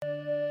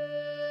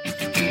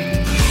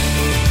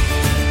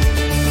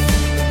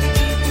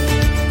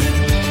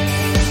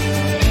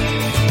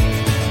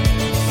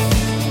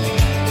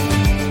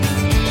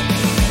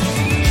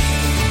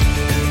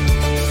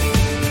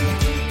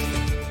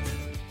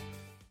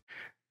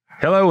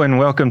Hello and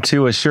welcome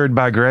to Assured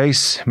by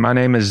Grace. My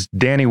name is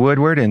Danny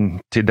Woodward,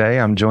 and today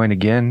I'm joined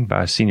again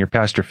by Senior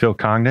Pastor Phil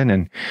Congdon.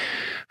 And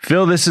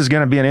Phil, this is going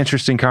to be an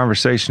interesting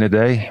conversation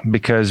today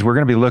because we're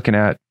going to be looking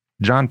at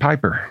John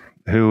Piper,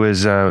 who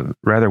is a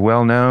rather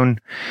well-known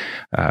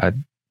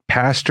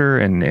pastor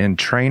and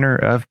trainer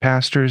of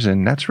pastors,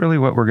 and that's really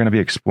what we're going to be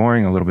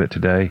exploring a little bit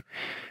today.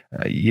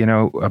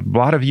 A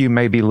lot of you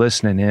may be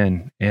listening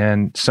in,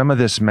 and some of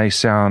this may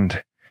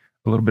sound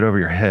a little bit over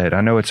your head.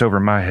 I know it's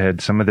over my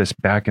head, some of this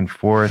back and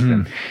forth.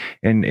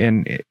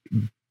 And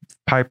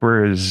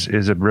Piper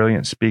is a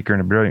brilliant speaker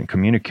and a brilliant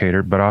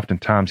communicator, but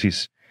oftentimes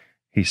he's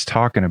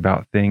talking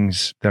about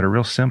things that are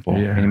real simple,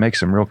 and he makes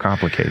them real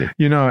complicated.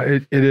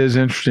 It is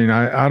interesting.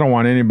 I don't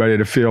want anybody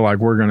to feel like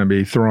we're going to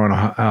be throwing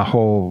a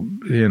whole,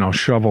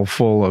 shovel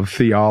full of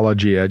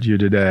theology at you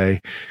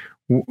today.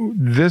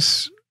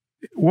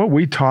 What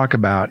we talk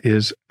about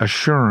is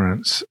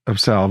assurance of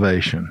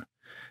salvation.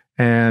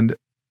 And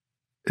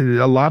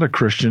a lot of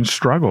Christians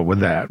struggle with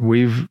that.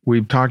 We've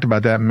talked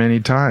about that many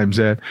times,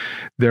 that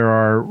there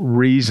are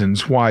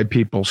reasons why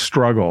people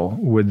struggle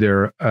with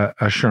their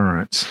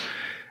assurance.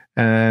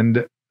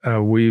 And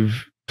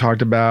we've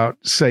talked about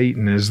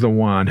Satan is the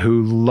one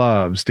who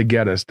loves to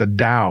get us to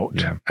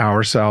doubt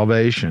our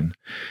salvation.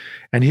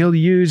 And he'll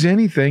use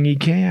anything he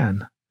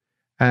can.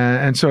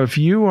 And so if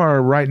you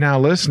are right now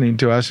listening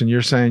to us and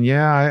you're saying,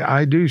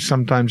 I do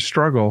sometimes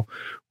struggle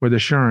with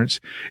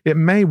assurance, it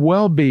may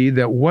well be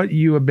that what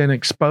you have been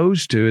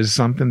exposed to is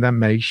something that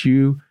makes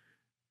you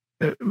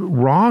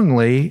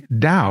wrongly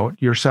doubt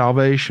your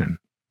salvation.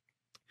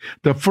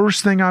 The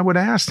first thing I would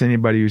ask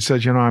anybody who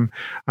says, I'm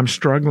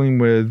struggling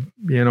with,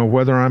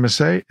 whether I'm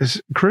a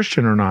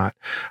Christian or not,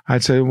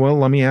 I'd say, well,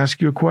 let me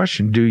ask you a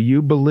question. Do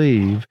you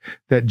believe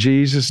that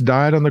Jesus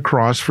died on the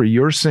cross for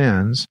your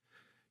sins?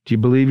 Do you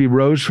believe he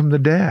rose from the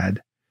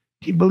dead?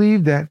 Do you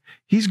believe that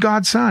he's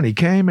God's son? He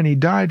came and he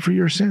died for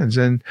your sins.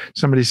 And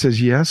somebody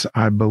says, yes,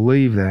 I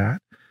believe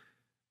that.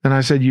 Then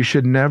I said, you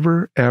should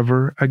never,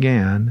 ever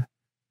again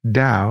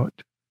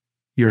doubt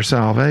your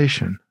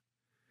salvation.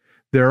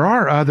 There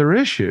are other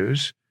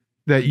issues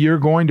that you're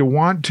going to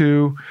want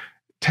to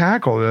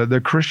tackle,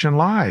 the Christian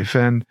life.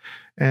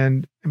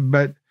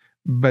 But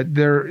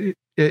there,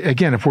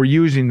 again, if we're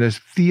using this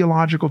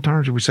theological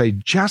terms, we say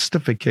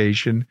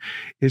justification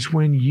is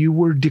when you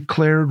were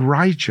declared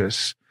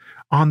righteous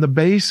on the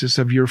basis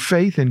of your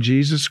faith in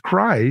Jesus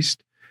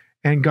Christ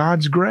and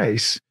God's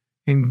grace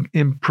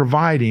in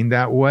providing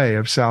that way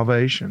of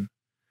salvation.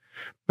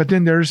 But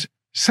then there's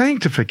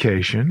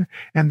sanctification,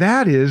 and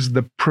that is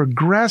the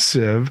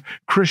progressive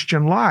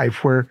Christian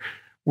life where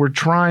we're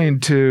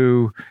trying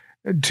to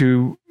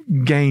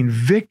gain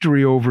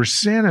victory over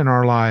sin in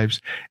our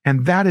lives.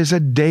 And that is a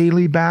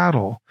daily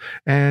battle.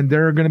 And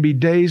there are going to be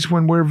days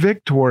when we're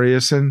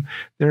victorious, and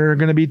there are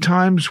going to be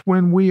times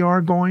when we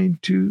are going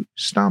to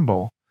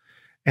stumble.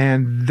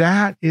 And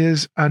that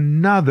is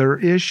another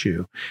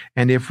issue.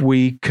 And if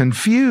we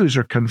confuse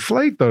or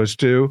conflate those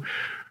two,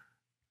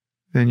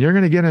 then you're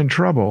going to get in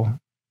trouble.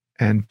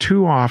 And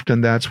too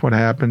often that's what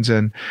happens.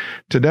 And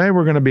today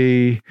we're going to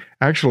be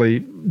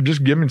actually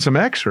just giving some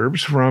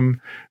excerpts from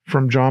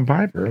John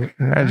Piper.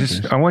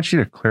 I want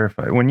you to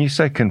clarify. When you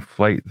say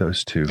conflate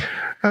those two,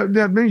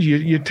 that means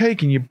you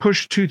take and you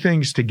push two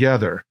things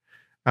together.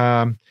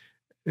 And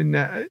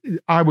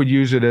I would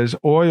use it as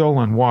oil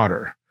and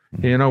water.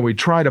 We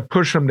try to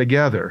push them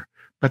together,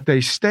 but they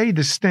stay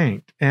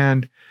distinct.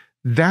 And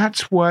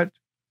that's what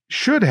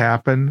should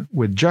happen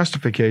with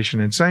justification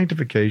and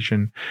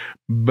sanctification.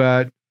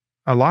 But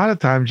a lot of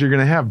times you're going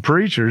to have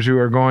preachers who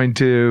are going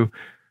to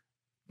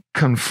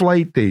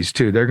conflate these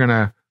two. They're going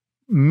to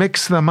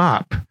mix them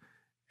up.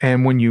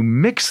 And when you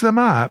mix them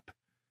up,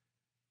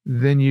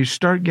 then you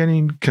start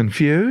getting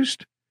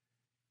confused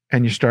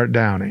and you start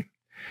doubting.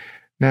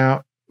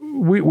 Now,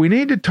 we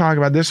need to talk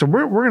about this. So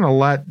we're going to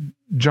let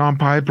John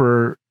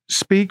Piper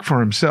speak for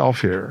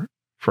himself here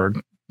for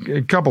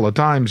a couple of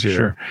times here.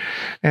 Sure.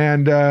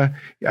 And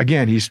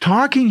again, he's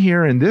talking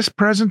here in this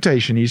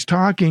presentation, he's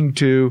talking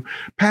to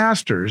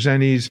pastors,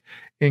 and he's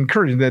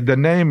encouraging that the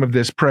name of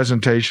this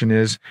presentation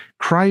is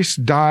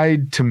Christ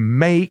Died to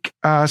Make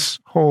Us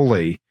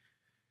Holy.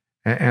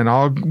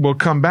 And we'll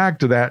come back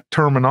to that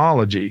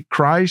terminology.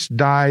 Christ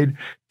died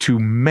to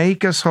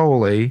make us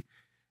holy.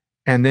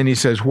 And then he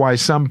says why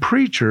some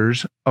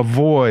preachers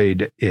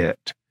avoid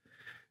it.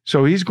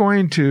 So he's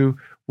going to,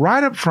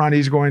 right up front,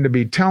 he's going to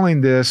be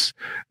telling this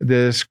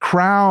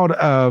crowd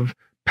of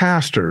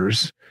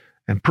pastors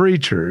and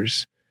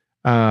preachers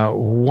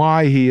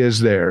why he is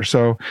there.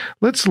 So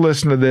let's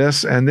listen to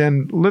this, and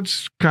then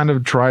let's kind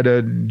of try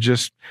to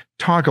just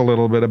talk a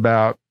little bit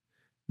about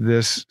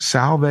this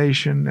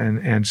salvation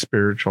and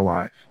spiritual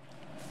life.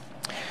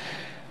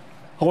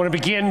 I want to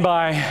begin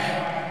by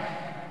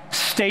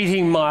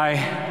stating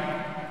my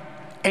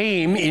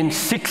aim in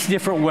 6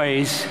 different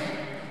ways.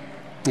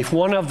 If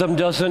one of them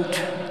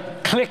doesn't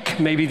click,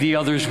 maybe the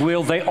others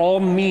will. They all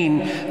mean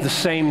the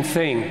same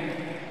thing.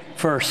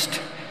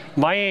 First,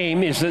 my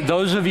aim is that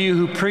those of you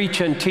who preach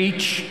and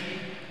teach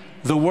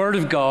the Word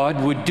of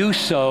God would do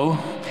so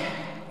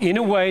in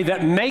a way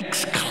that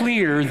makes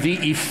clear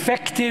the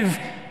effective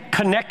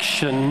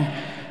connection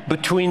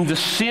between the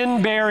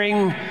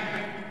sin-bearing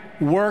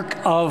work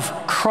of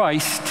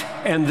Christ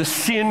and the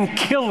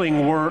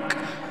sin-killing work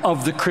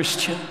of the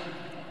Christian.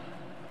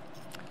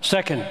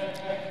 Second,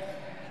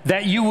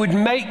 that you would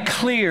make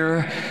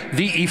clear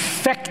the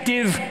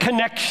effective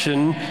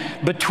connection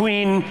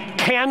between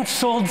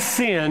canceled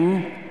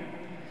sin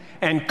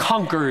and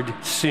conquered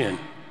sin.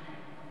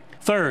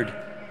 Third,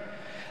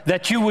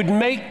 that you would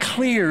make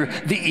clear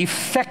the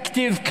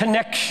effective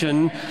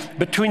connection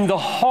between the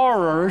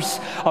horrors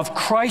of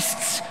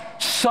Christ's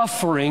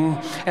suffering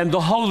and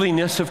the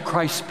holiness of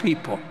Christ's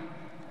people.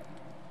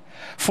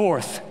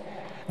 Fourth,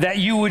 that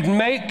you would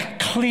make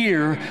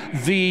clear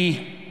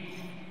the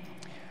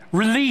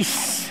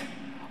release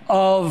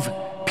of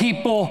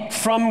people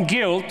from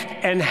guilt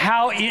and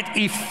how it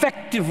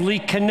effectively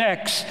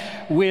connects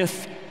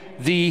with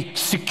the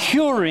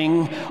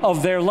securing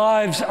of their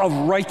lives of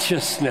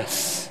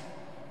righteousness.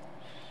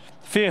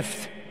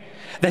 Fifth,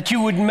 that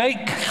you would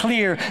make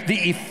clear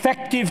the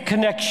effective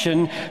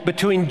connection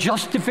between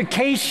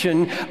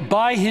justification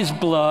by his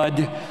blood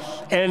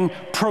and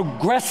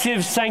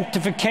progressive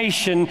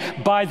sanctification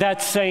by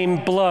that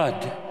same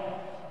blood.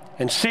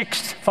 And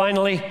sixth,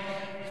 finally,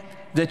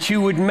 that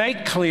you would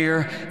make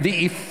clear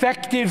the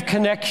effective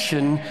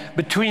connection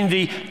between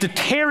the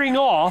tearing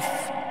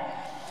off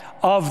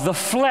of the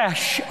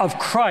flesh of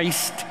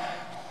Christ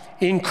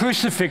in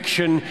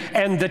crucifixion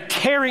and the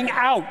tearing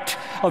out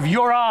of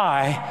your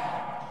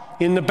eye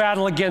in the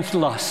battle against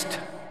lust.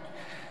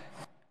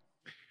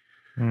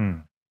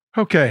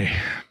 Okay.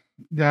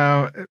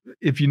 Now,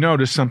 if you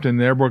notice something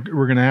there, we're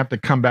going to have to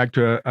come back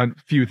to a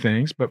few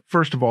things. But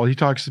first of all, he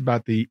talks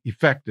about the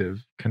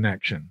effective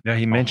connection. Yeah,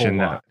 he mentioned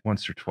that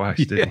once or twice,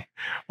 didn't he?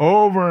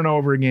 Over and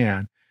over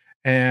again.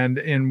 And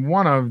in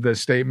one of the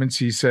statements,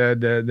 he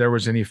said there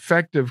was an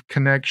effective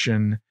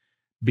connection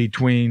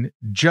between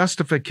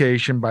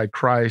justification by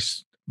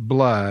Christ's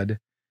blood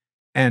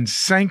and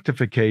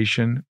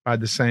sanctification by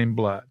the same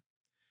blood.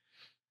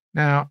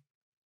 Now,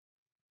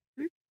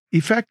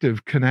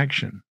 effective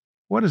connection,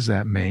 what does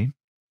that mean?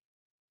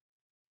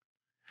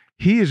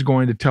 He is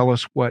going to tell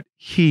us what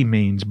he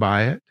means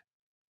by it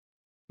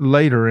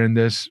later in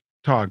this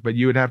talk, but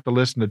you would have to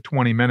listen to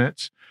 20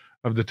 minutes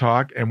of the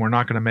talk, and we're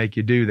not going to make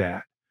you do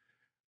that.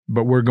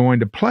 But we're going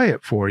to play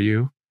it for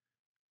you.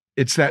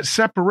 It's that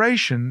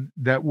separation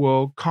that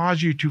will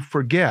cause you to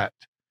forget.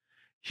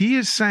 He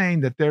is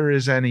saying that there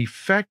is an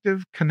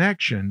effective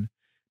connection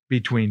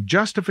between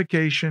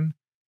justification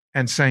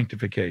and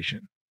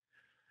sanctification.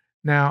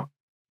 Now,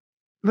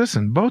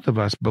 listen, both of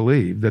us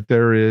believe that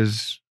there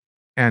is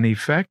an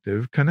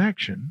effective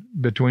connection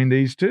between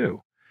these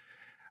two.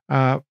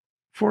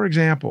 For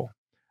example,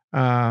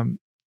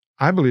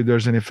 I believe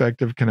there's an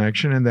effective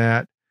connection in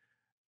that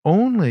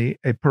only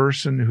a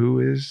person who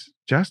is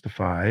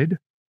justified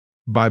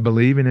by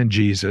believing in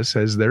Jesus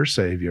as their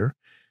Savior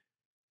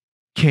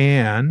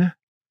can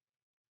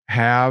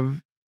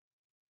have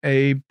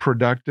a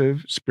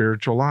productive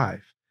spiritual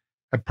life.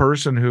 A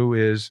person who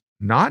is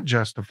not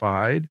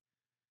justified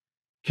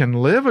can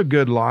live a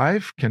good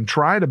life, can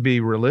try to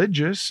be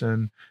religious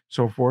and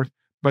so forth,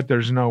 but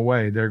there's no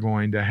way they're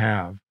going to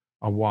have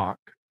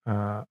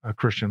a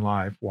Christian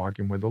life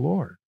walking with the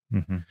Lord.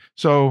 Mm-hmm.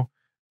 So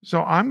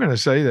I'm going to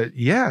say that,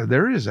 yeah,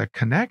 there is a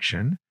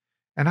connection.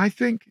 And I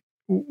think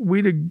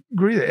we'd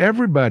agree that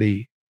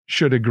everybody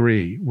should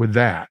agree with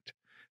that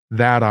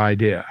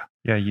idea.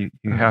 Yeah, you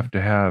have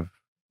to have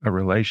a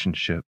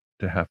relationship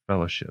to have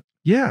fellowship.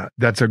 Yeah,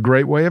 that's a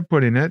great way of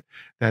putting it,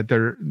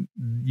 that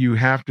you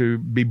have to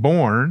be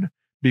born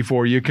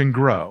before you can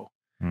grow.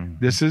 Mm-hmm.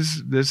 This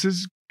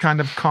is kind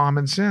of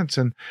common sense.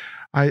 And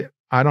I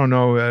don't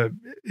know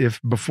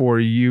if before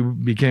you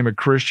became a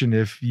Christian,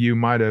 if you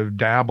might have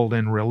dabbled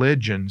in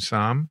religion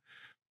some,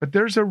 but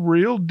there's a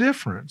real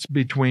difference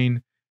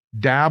between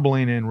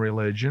dabbling in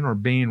religion or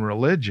being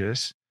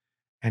religious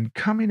and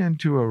coming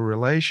into a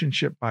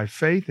relationship by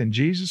faith in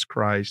Jesus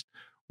Christ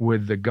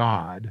with the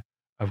God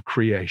of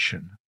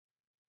creation.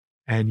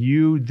 And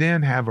you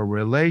then have a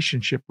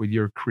relationship with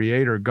your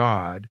Creator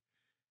God.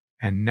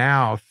 And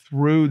now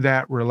through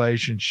that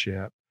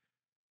relationship,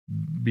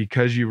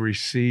 because you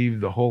receive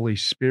the Holy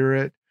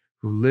Spirit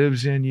who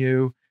lives in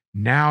you,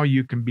 now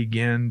you can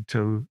begin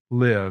to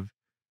live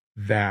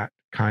that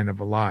kind of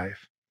a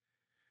life.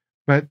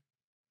 But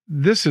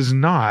this is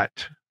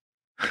not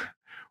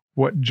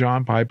what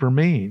John Piper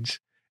means.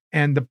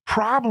 And the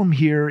problem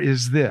here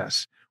is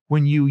this: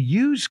 when you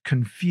use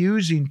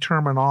confusing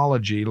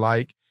terminology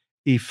like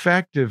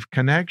effective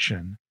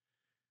connection,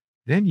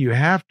 then you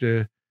have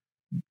to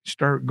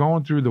start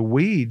going through the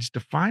weeds to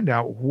find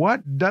out,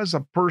 what does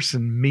a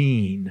person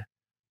mean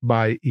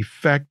by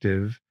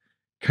effective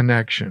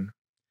connection?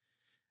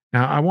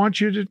 Now, I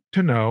want you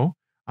to know,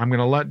 I'm going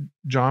to let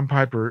John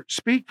Piper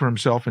speak for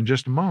himself in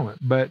just a moment,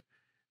 but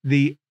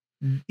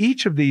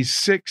each of these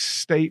 6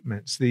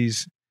 statements,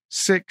 these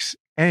 6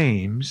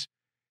 aims,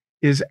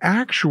 is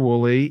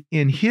actually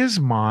in his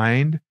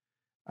mind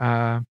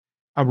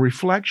a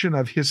reflection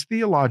of his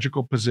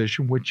theological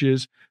position, which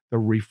is the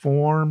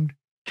Reformed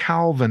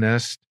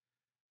Calvinist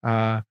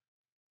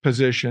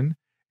position.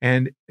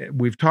 And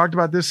we've talked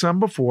about this some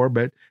before,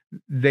 but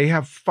they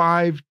have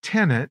 5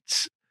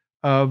 tenets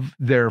of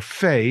their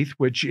faith,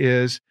 which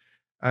is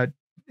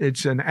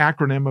it's an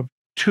acronym of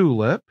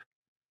TULIP,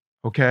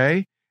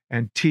 okay?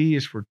 And T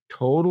is for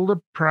total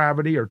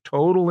depravity or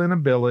total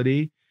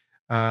inability.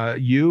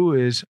 U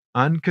is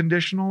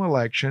unconditional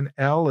election.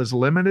 L is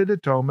limited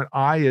atonement.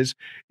 I is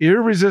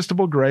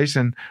irresistible grace.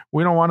 And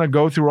we don't want to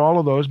go through all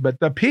of those, but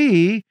the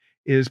P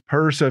is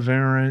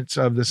perseverance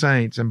of the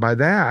saints. And by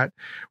that,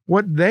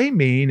 what they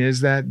mean is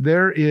that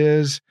there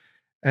is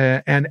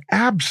an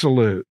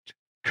absolute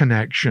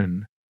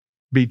connection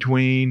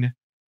between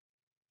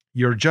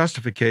your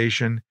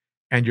justification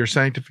and your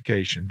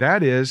sanctification.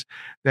 That is,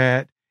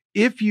 that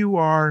if you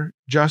are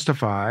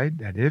justified,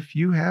 that if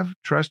you have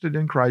trusted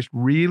in Christ,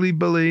 really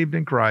believed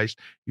in Christ,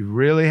 you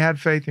really had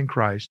faith in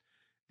Christ,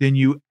 then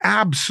you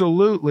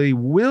absolutely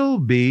will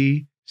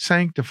be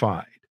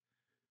sanctified.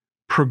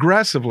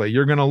 Progressively,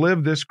 you're going to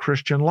live this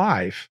Christian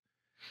life.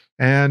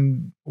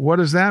 And what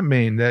does that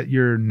mean? That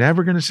you're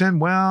never going to sin?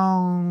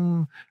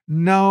 Well,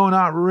 no,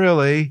 not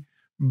really.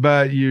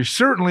 But you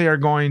certainly are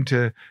going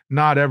to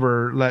not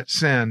ever let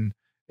sin,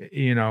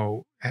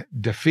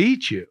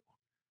 defeat you.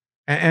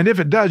 And if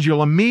it does,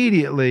 you'll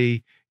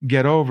immediately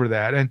get over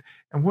that. And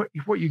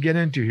what you get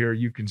into here,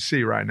 you can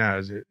see right now,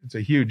 is it's a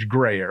huge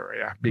gray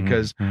area,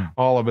 because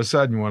all of a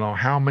sudden,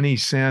 how many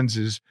sins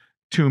is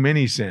too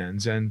many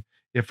sins? And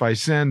if I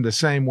sinned the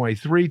same way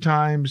 3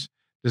 times,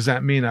 does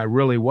that mean I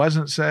really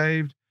wasn't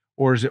saved,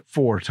 or is it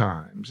 4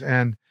 times?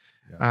 And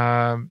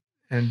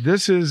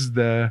this is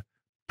the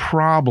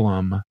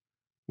problem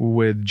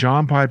with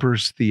John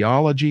Piper's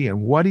theology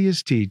and what he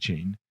is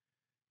teaching,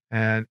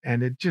 and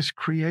it just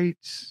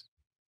creates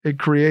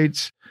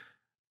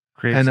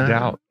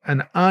doubt,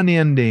 an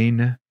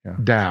unending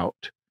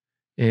doubt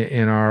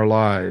in our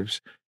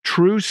lives.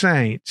 True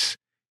saints,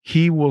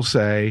 he will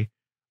say,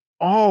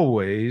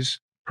 always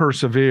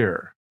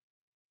persevere.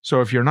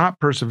 So if you're not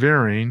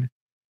persevering,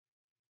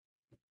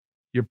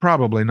 you're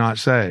probably not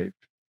saved.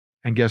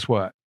 And guess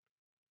what?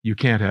 You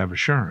can't have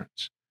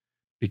assurance,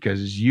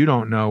 because you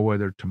don't know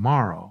whether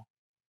tomorrow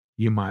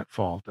you might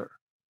falter.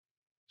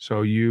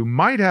 So you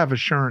might have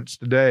assurance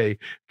today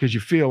because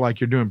you feel like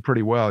you're doing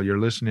pretty well. You're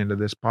listening to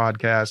this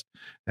podcast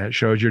that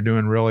shows you're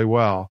doing really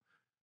well.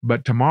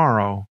 But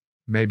tomorrow,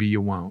 maybe you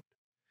won't.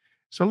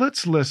 So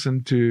let's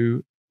listen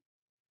to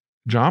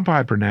John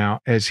Piper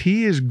now, as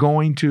he is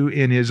going to,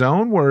 in his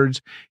own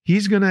words,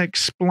 he's going to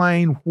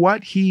explain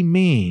what he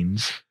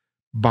means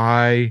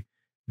by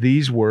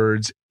these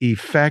words,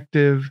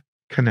 effective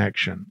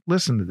connection.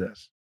 Listen to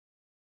this.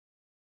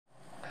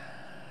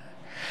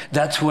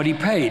 That's what he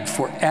paid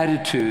for,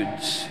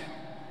 attitudes,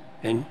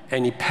 and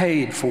he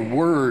paid for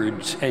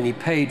words, and he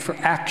paid for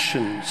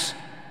actions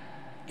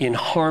in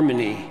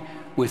harmony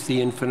with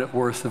the infinite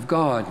worth of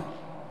God.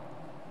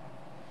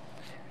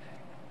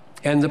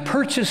 And the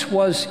purchase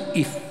was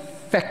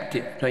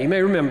effective. Now, you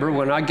may remember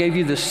when I gave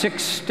you the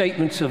 6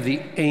 statements of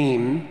the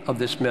aim of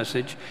this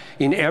message,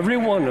 in every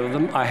one of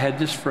them I had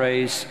this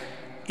phrase,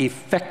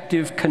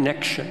 effective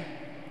connection.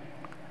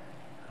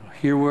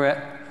 Here we're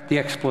at the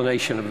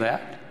explanation of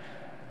that.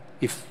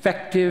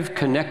 Effective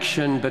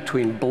connection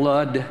between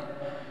blood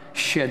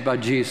shed by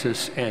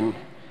Jesus and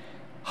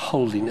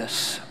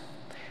holiness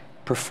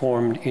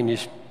performed in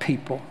his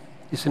people.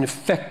 It's an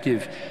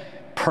effective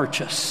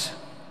purchase.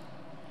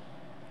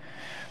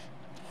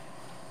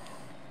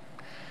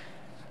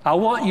 I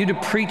want you to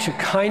preach a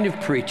kind of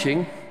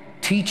preaching,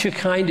 teach a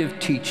kind of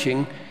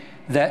teaching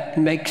that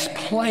makes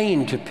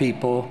plain to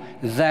people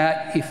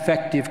that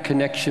effective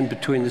connection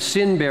between the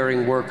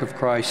sin-bearing work of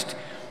Christ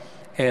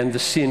and the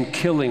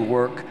sin-killing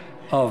work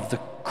of the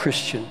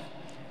Christian.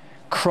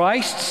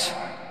 Christ's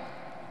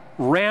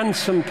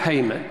ransom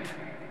payment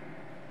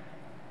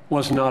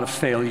was not a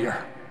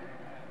failure.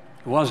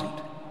 It wasn't.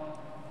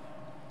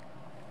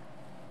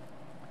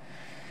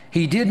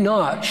 He did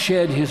not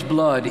shed his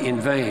blood in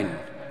vain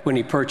when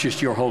he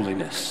purchased your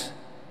holiness.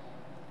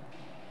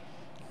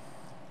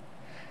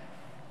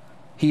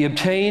 He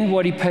obtained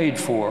what he paid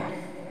for.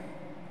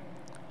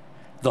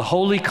 The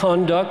holy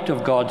conduct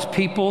of God's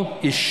people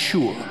is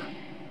sure,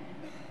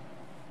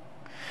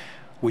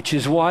 which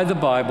is why the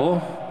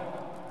Bible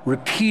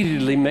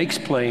repeatedly makes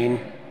plain,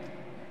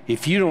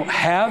 if you don't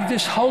have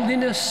this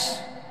holiness,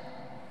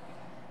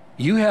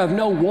 you have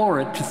no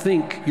warrant to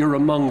think you're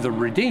among the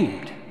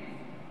redeemed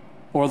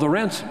or the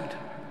ransomed.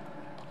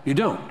 You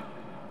don't.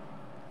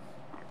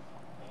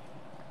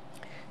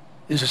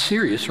 This is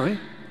serious, right?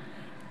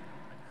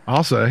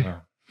 I'll say.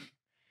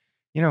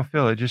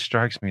 Phil, it just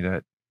strikes me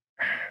that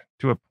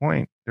to a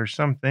point, there's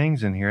some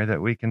things in here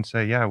that we can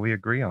say, yeah, we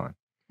agree on.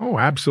 Oh,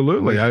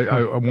 absolutely.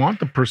 I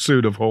want the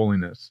pursuit of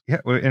holiness.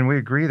 Yeah, and we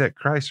agree that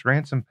Christ's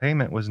ransom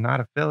payment was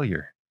not a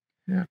failure.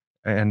 Yeah.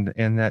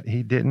 And that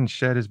he didn't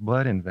shed his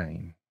blood in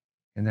vain,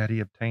 and that he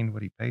obtained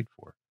what he paid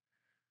for.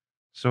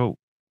 So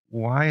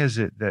why is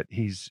it that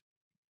he's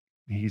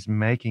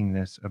making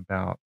this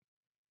about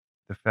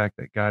the fact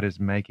that God is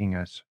making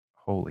us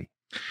holy?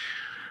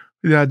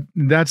 Yeah,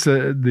 that's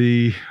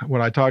the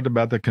what I talked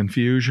about, the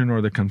confusion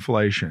or the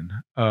conflation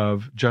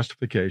of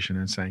justification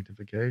and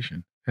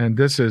sanctification. And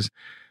this is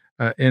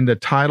in the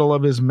title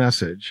of his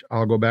message.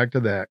 I'll go back to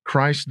that.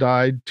 Christ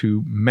died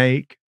to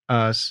make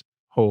us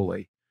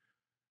holy.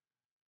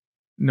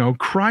 No,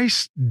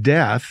 Christ's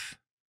death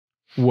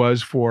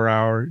was for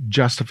our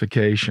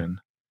justification.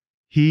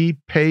 He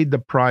paid the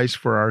price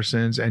for our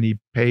sins, and he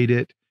paid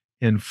it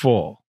in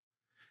full.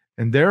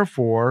 And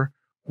therefore,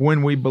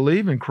 when we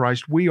believe in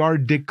Christ, we are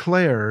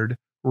declared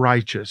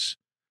righteous,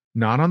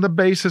 not on the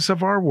basis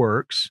of our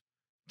works.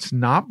 It's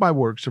not by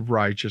works of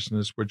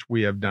righteousness which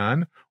we have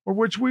done or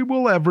which we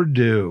will ever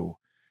do.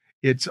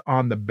 It's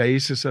on the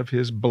basis of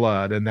his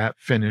blood and that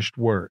finished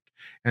work.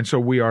 And so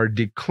we are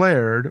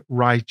declared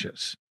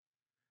righteous.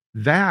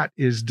 That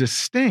is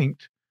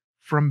distinct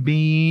from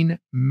being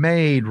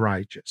made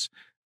righteous.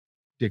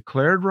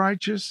 Declared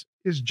righteous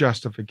is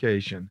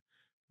justification.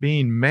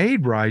 Being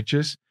made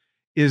righteous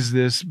is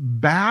this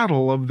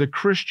battle of the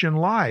Christian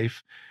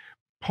life.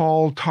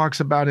 Paul talks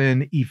about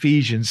in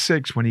Ephesians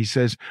 6 when he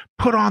says,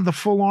 put on the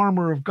full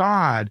armor of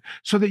God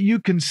so that you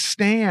can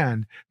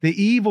stand.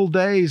 The evil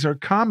days are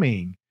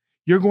coming.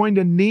 You're going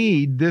to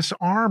need this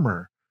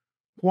armor.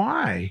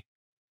 Why?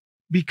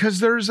 Because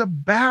there's a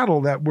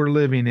battle that we're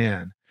living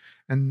in.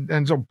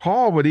 And so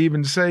Paul would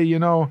even say,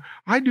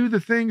 I do the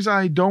things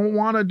I don't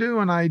want to do,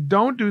 and I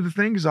don't do the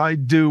things I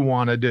do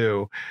want to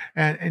do.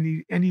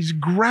 And he's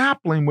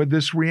grappling with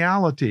this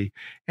reality.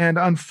 And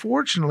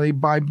unfortunately,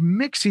 by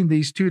mixing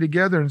these two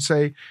together and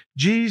say,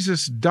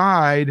 Jesus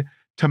died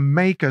to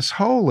make us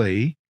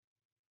holy.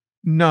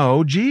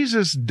 No,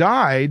 Jesus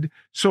died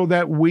so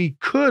that we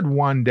could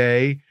one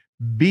day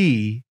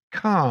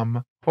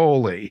become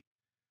holy.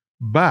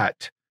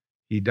 But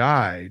he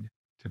died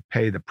to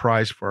pay the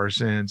price for our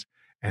sins.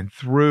 And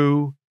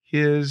through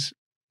his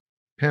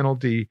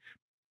penalty,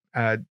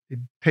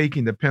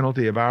 taking the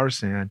penalty of our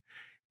sin,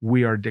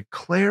 we are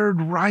declared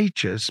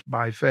righteous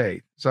by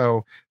faith.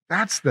 So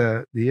that's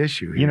the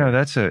issue here.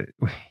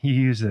 You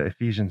use the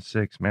Ephesians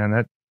 6,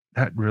 man,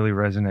 that really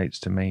resonates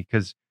to me,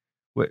 because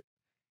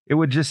it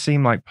would just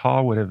seem like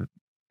Paul would have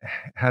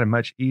had a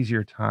much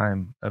easier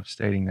time of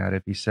stating that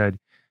if he said,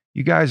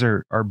 you guys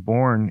are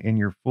born in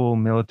your full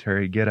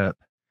military getup.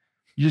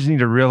 You just need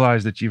to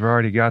realize that you've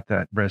already got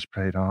that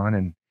breastplate on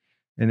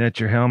and that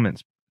your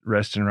helmet's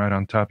resting right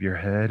on top of your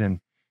head.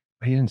 And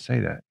he didn't say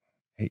that.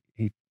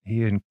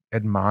 He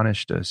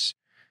admonished us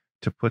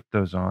to put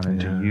those on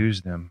and to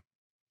use them.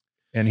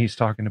 And he's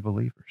talking to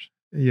believers.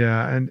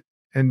 Yeah.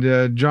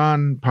 And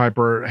John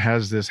Piper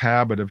has this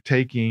habit of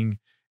taking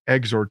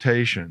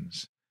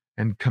exhortations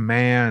and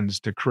commands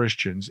to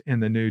Christians in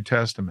the New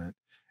Testament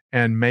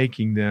and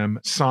making them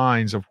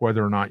signs of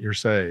whether or not you're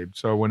saved.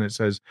 So when it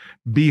says,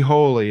 be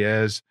holy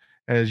as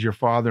your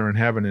Father in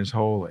heaven is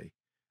holy,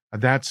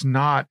 that's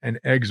not an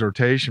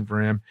exhortation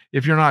for him.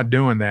 If you're not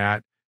doing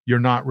that, you're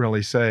not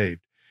really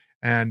saved.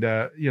 And,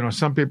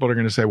 some people are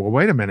going to say, well,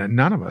 wait a minute,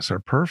 none of us are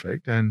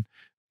perfect. And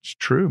it's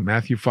true.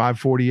 Matthew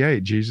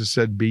 5:48, Jesus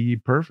said, be ye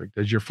perfect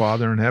as your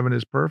Father in heaven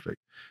is perfect.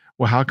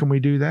 Well, how can we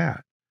do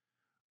that?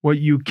 Well,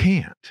 you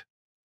can't.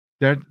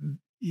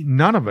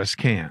 None of us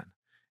can.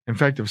 In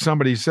fact, if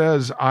somebody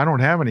says, I don't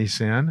have any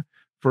sin,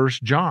 1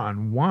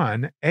 John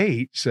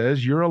 1:8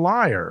 says you're a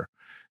liar.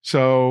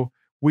 So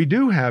we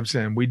do have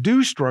sin. We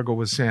do struggle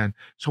with sin.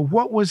 So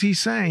what was he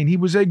saying? He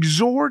was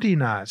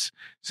exhorting us,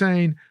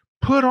 saying,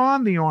 put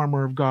on the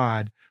armor of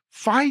God.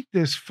 Fight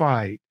this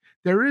fight.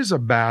 There is a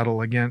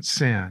battle against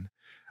sin.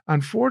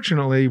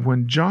 Unfortunately,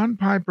 when John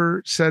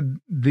Piper said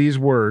these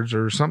words,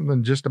 or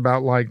something just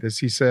about like this,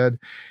 he said,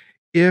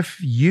 if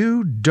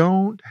you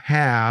don't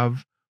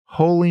have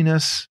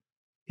holiness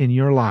in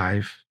your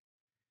life,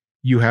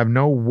 you have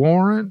no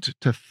warrant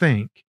to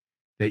think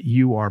that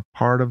you are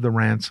part of the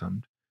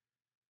ransomed.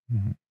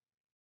 Mm-hmm.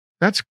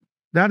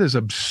 That is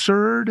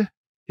absurd.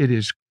 It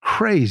is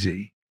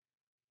crazy.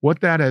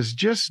 What that has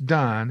just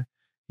done,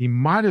 he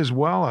might as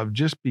well have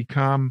just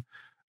become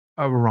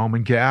a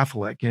Roman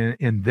Catholic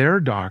in their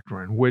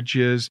doctrine, which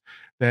is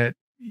that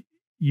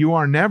you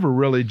are never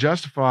really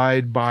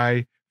justified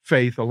by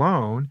faith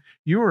alone.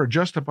 You are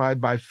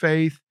justified by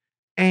faith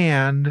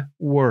and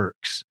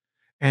works.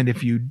 And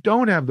if you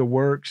don't have the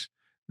works,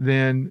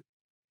 then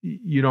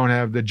you don't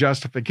have the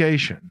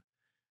justification.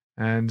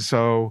 And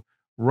so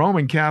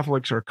Roman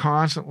Catholics are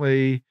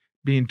constantly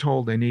being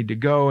told they need to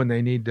go, and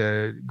they need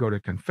to go to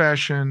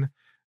confession.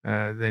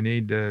 They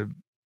need to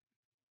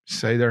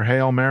say their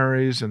Hail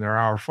Marys and their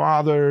Our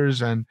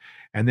Fathers. And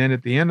then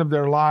at the end of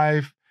their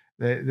life,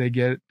 they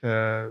get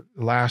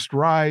last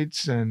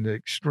rites and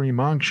extreme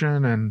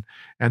unction.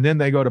 And then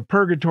they go to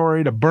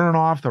purgatory to burn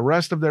off the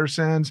rest of their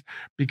sins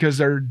because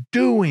they're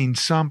doing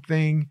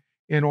something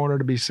in order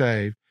to be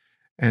saved.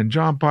 And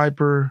John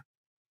Piper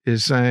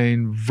is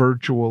saying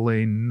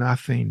virtually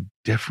nothing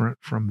different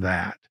from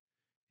that.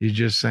 He's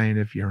just saying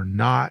if you're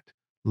not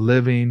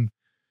living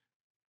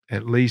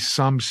at least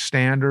some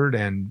standard,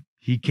 and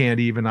he can't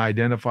even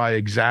identify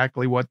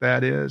exactly what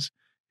that is,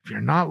 if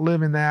you're not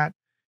living that,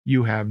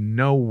 you have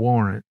no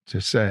warrant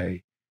to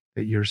say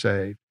that you're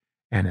saved.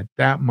 And at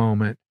that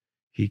moment,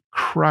 he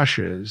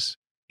crushes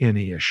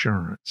any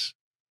assurance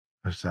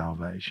of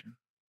salvation.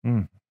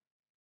 Mm.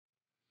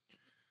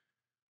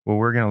 Well,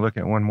 we're going to look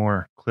at one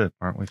more clip,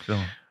 aren't we,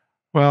 Phil?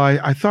 Well,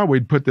 I thought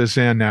we'd put this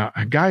in now.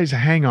 Guys,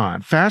 hang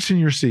on. Fasten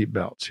your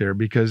seatbelts here,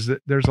 because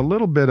there's a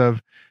little bit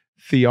of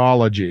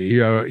theology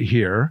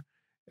here.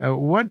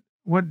 What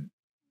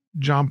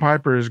John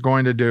Piper is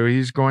going to do,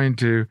 he's going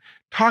to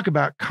talk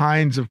about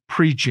kinds of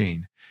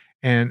preaching,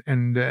 and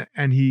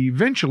he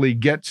eventually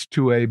gets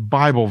to a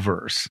Bible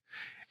verse.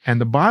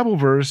 And the Bible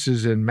verse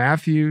is in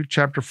Matthew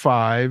chapter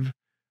 5,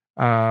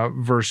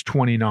 verse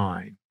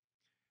 29.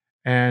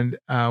 And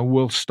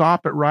we'll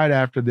stop it right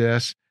after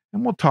this,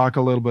 and we'll talk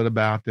a little bit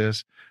about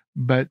this.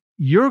 But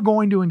you're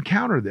going to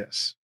encounter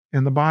this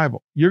in the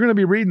Bible. You're going to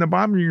be reading the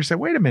Bible, and you're going to say,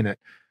 wait a minute,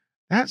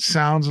 that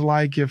sounds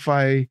like if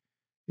I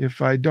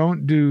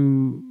don't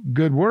do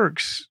good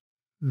works,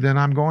 then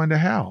I'm going to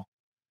hell.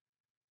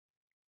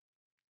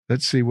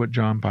 Let's see what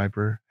John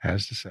Piper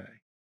has to say.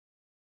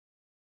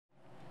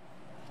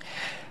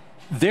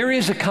 There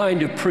is a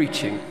kind of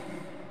preaching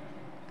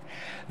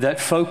that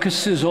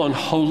focuses on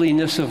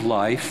holiness of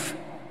life,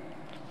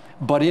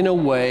 but in a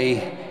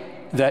way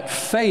that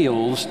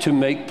fails to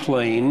make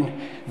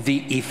plain the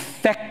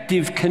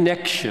effective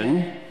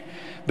connection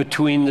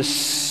between the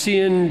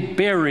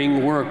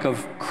sin-bearing work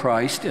of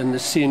Christ and the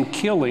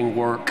sin-killing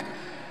work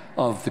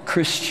of the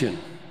Christian.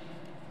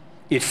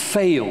 It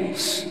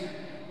fails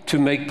to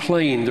make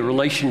plain the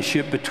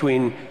relationship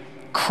between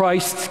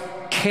Christ's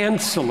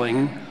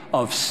canceling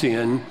of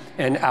sin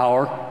and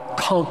our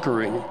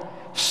conquering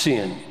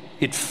sin.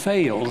 It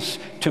fails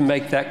to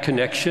make that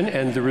connection,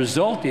 and the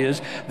result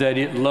is that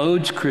it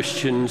loads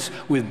Christians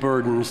with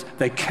burdens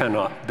they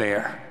cannot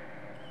bear.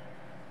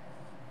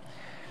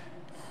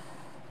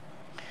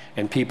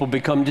 And people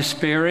become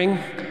despairing,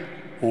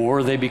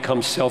 or they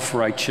become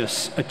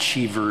self-righteous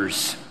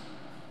achievers.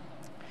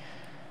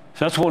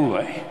 So that's one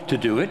way to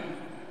do it.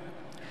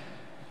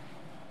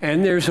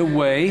 And there's a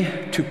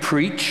way to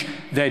preach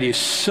that is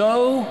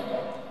so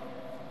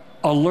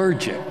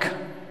allergic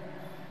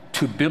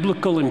to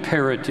biblical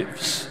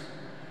imperatives,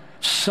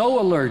 so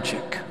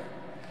allergic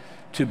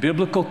to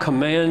biblical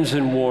commands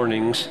and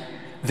warnings,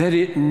 that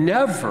it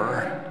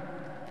never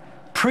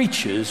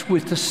preaches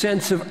with the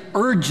sense of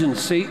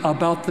urgency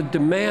about the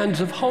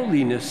demands of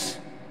holiness.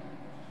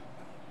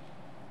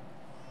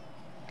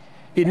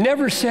 It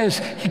never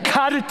says, you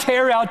gotta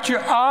tear out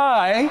your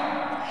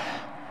eye,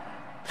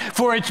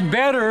 for it's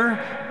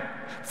better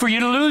for you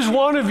to lose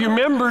one of your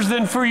members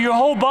than for your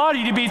whole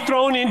body to be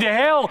thrown into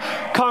hell.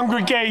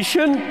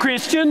 Congregation,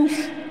 Christians,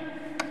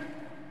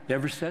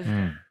 never says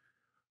that.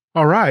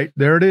 All right,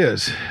 there it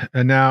is.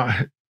 And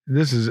now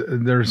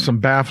there's some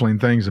baffling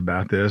things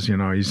about this.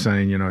 He's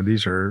saying,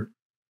 these are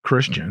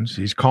Christians.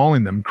 He's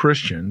calling them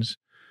Christians,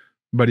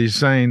 but he's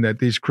saying that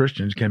these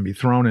Christians can be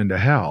thrown into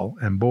hell.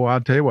 And boy,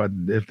 I'll tell you what,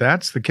 if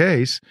that's the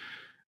case,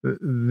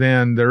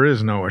 then there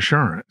is no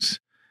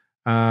assurance.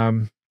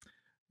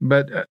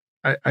 But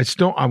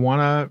I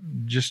want to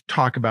just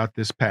talk about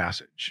this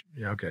passage.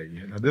 Okay,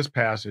 this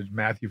passage,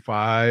 Matthew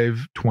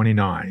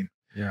 5:29.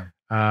 Yeah.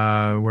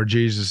 Where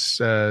Jesus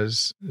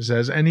says,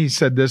 and he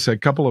said this a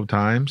couple of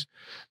times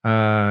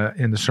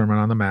in the Sermon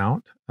on the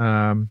Mount,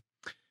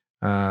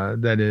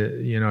 that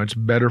it's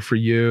better for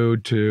you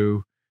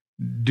to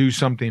do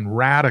something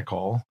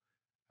radical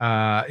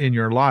in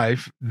your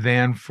life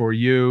than for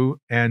you.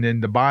 And in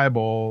the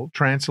Bible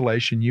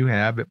translation you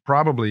have, it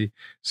probably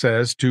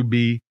says to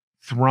be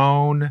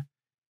thrown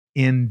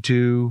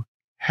into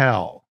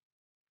hell.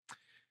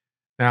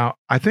 Now,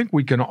 I think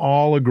we can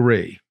all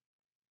agree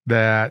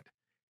that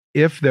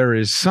if there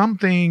is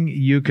something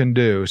you can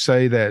do,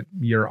 say that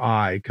your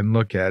eye can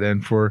look at,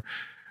 and for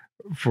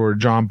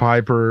John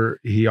Piper,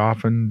 he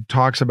often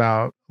talks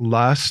about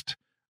lust,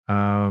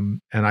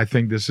 and I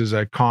think this is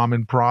a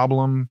common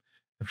problem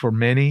for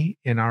many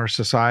in our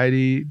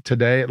society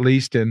today, at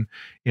least in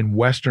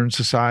Western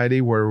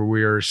society, where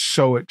we are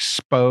so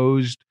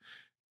exposed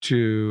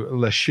to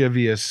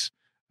lascivious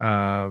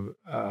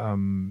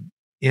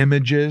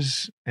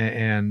images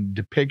and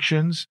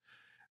depictions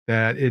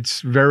that it's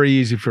very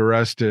easy for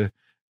us to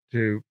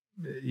you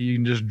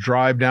can just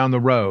drive down the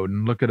road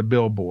and look at a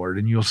billboard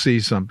and you'll see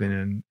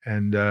something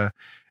and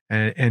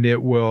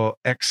it will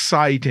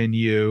excite in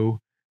you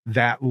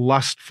that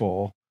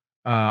lustful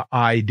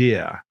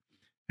idea.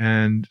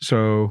 And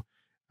so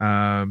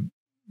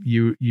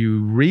you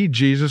read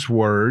Jesus'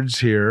 words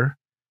here,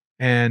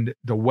 and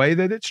the way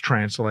that it's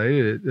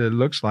translated, it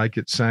looks like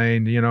it's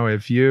saying,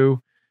 if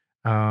you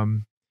are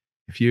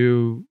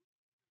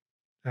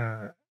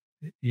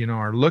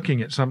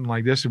looking at something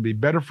like this, it'd be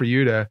better for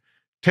you to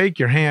take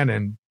your hand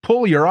and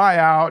pull your eye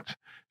out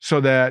so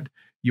that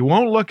you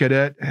won't look at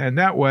it. And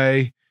that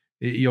way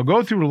you'll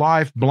go through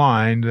life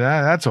blind.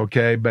 That's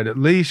okay. But at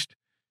least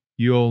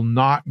you'll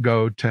not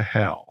go to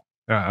hell.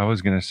 I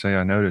was going to say,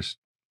 I noticed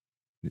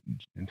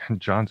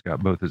John's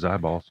got both his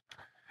eyeballs.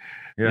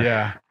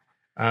 Yeah.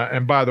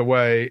 And by the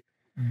way,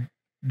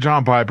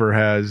 John Piper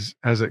has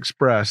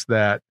expressed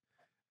that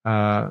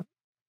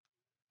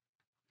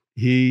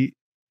he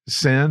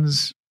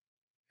sins,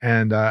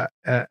 and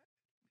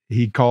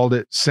he called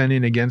it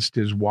sinning against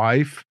his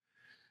wife.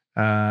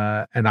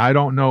 And I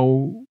don't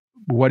know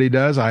what he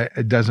does.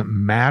 It doesn't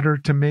matter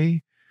to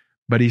me.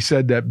 But he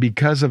said that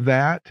because of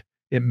that,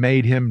 it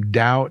made him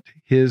doubt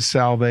his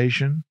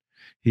salvation.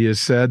 He has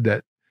said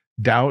that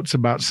doubts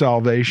about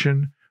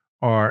salvation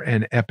are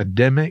an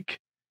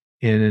epidemic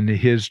in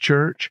his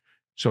church.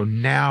 So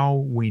now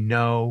we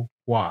know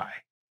why.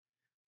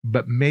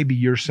 But maybe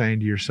you're saying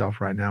to yourself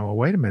right now, well,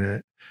 wait a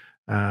minute.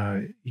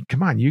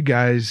 Come on, you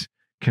guys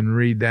can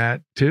read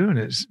that too. And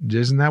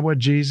isn't that what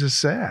Jesus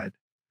said?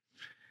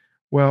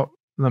 Well,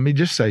 let me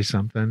just say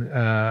something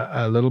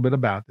a little bit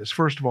about this.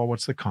 First of all,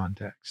 what's the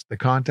context? The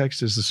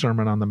context is the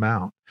Sermon on the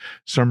Mount.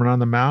 Sermon on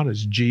the Mount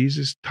is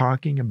Jesus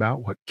talking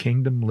about what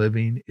kingdom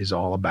living is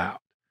all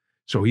about.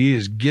 So he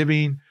is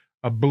giving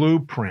a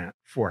blueprint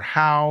for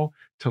how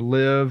to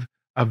live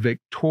a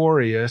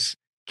victorious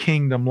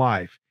kingdom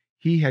life.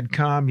 He had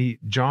come,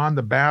 John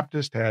the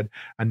Baptist had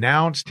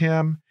announced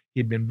him.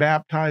 He'd been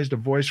baptized. A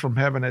voice from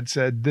heaven had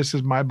said, "This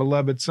is my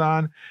beloved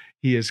son."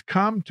 He has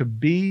come to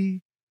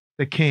be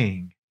the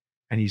king,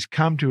 and he's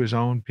come to his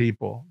own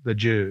people, the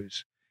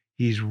Jews.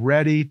 He's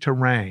ready to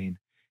reign.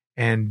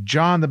 And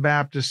John the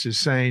Baptist is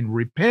saying,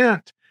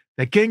 repent,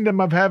 the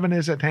kingdom of heaven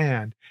is at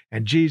hand.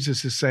 And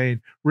Jesus is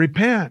saying,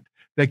 repent,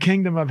 the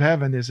kingdom of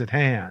heaven is at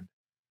hand.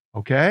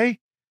 Okay?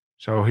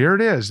 So here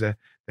it is. The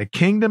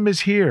kingdom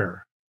is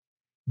here.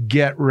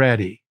 Get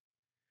ready.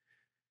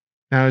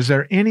 Now, is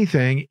there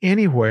anything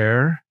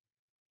anywhere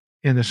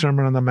in the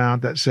Sermon on the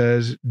Mount that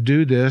says,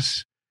 do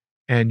this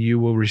and you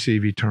will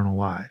receive eternal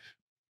life?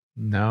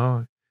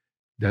 No,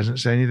 it doesn't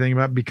say anything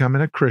about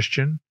becoming a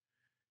Christian.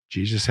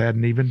 Jesus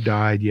hadn't even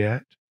died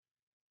yet.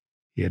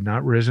 He had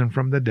not risen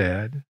from the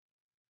dead.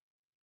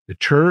 The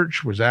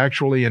church was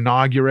actually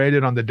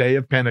inaugurated on the day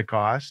of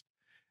Pentecost.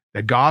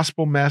 The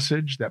gospel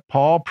message that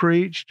Paul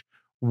preached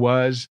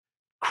was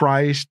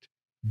Christ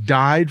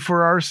died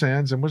for our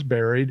sins and was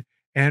buried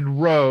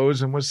and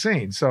rose and was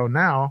seen. So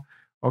now,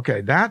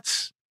 okay,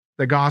 that's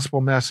the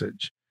gospel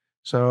message.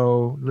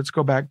 So let's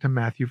go back to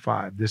Matthew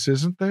 5. This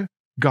isn't the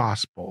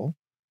gospel.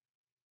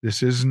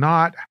 This is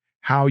not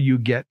how you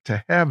get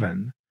to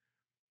heaven.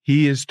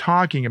 He is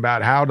talking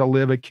about how to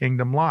live a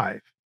kingdom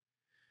life.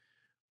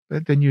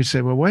 But then you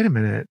say, well, wait a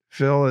minute,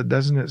 Phil,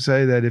 doesn't it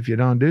say that if you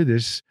don't do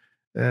this,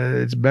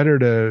 it's better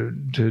to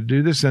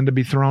do this than to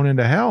be thrown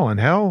into hell? And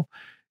hell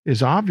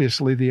is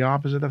obviously the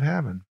opposite of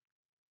heaven.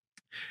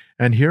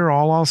 And here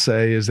all I'll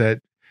say is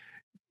that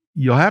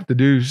you'll have to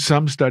do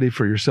some study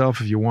for yourself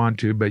if you want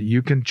to, but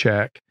you can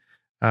check.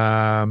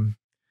 The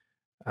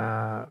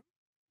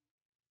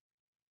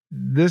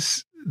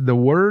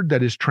word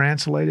that is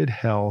translated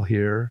hell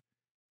here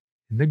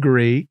in the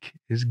Greek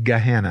is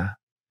Gehenna.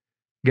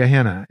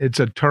 Gehenna. It's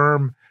a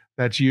term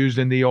that's used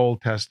in the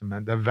Old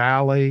Testament, the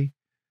valley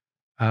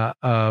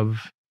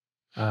of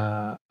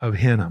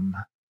Hinnom.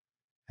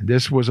 And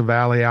this was a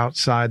valley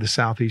outside the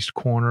southeast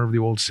corner of the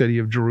old city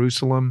of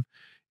Jerusalem.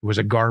 It was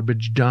a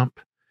garbage dump.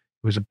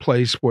 It was a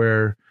place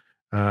where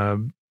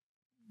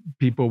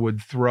people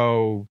would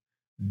throw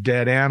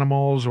dead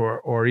animals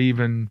or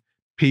even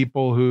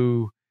people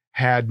who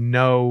had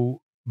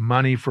no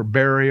money for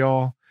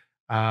burial,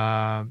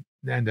 and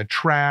the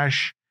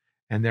trash,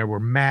 and there were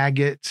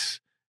maggots,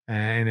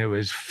 and it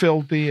was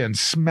filthy and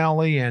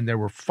smelly, and there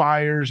were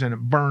fires, and it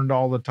burned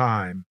all the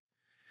time.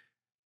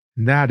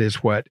 And that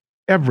is what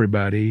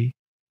everybody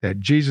that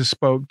Jesus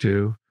spoke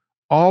to,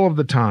 all of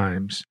the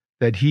times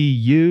that he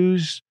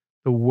used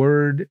the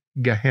word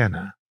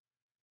Gehenna,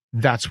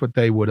 that's what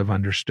they would have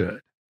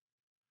understood.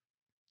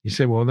 You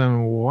say, well,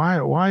 then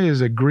why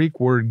is a Greek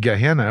word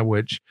Gehenna,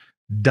 which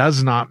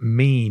does not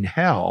mean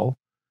hell,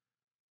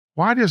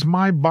 why does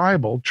my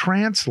Bible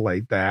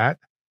translate that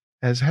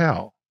as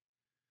hell?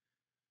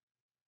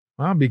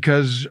 Well,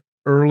 because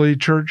early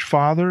church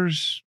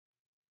fathers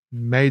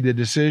made the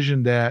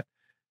decision that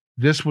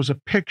this was a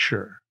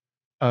picture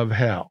of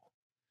hell,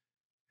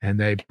 and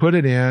they put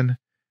it in.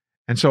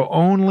 And so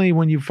only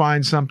when you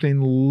find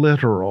something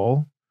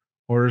literal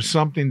or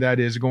something that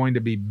is going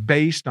to be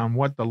based on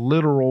what the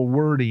literal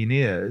wording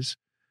is,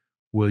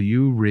 will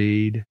you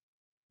read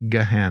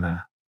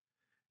Gehenna.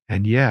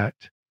 And yet,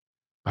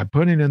 by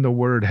putting in the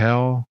word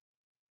hell,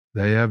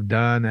 they have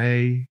done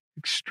a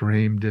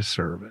extreme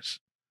disservice.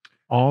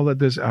 All that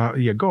this,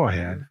 go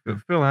ahead.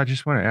 Phil, I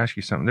just want to ask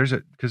you something.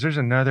 There's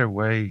another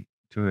way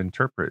to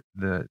interpret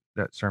that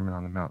Sermon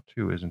on the Mount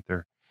too, isn't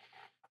there?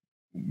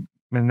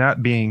 And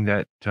that being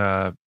that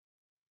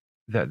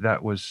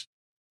that was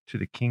to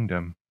the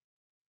kingdom,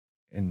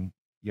 and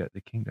yet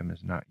the kingdom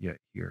is not yet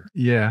here.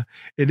 Yeah,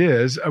 it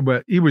is.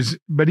 But he was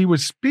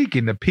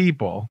speaking to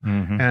people,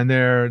 and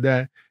they're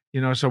that,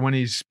 so when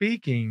he's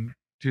speaking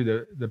to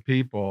the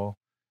people,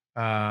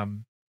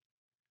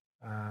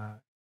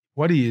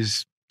 what he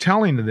is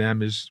telling to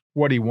them is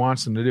what he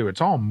wants them to do.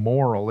 It's all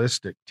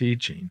moralistic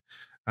teaching.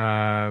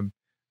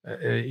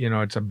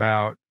 It's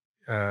about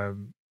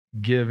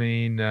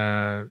giving.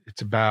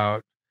 It's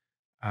about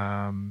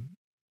um,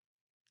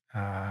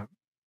 uh,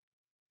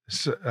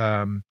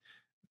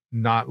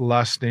 not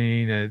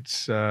lusting.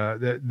 It's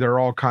there are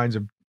all kinds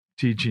of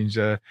teachings.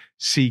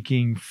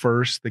 Seeking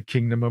first the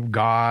kingdom of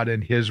God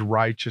and His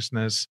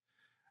righteousness.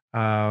 He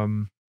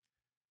talks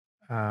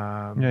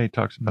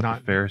about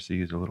the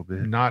Pharisees a little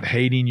bit. Not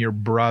hating your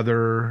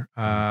brother.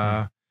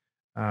 There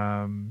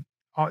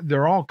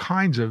are all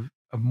kinds of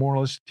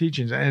moralist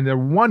teachings, and they're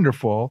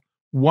wonderful,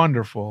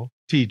 wonderful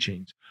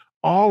teachings.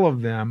 All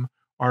of them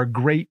are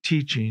great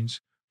teachings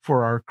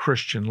for our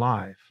Christian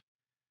life.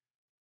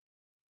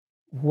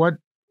 What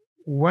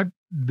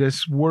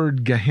this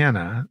word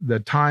Gehenna,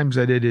 the times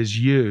that it is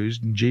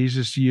used, and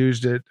Jesus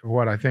used it,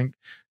 I think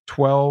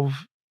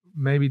 12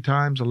 maybe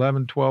times,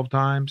 11, 12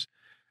 times,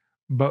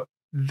 but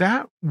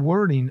that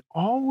wording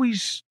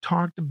always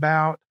talked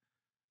about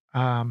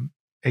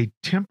a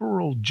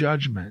temporal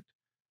judgment,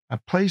 a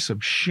place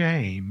of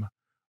shame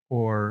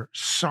or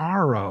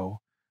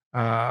sorrow,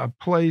 a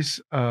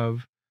place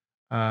of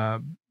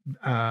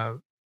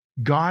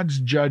God's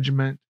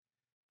judgment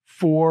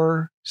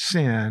for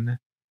sin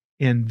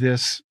in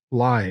this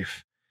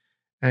life.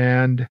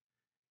 And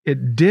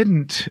it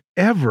didn't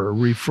ever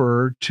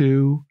refer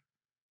to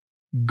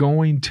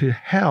going to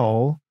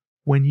hell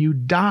when you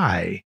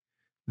die.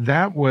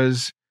 That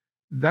was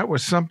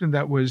something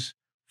that was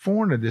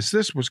foreign to this.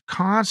 This was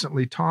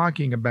constantly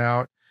talking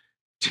about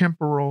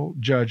temporal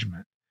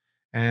judgment.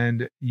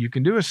 And you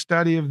can do a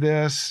study of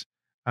this.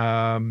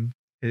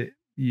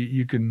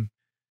 You can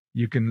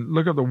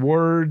look at the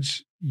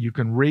words. You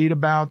can read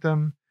about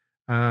them.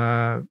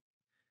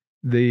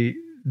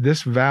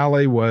 This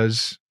valley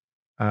was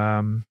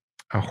a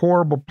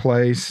horrible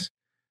place,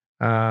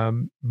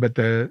 but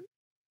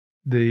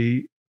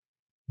the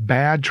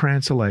bad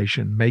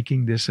translation,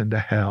 making this into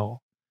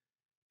hell,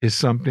 is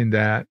something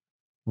that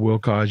will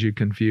cause you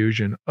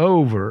confusion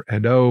over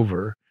and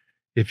over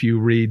if you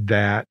read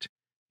that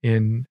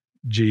in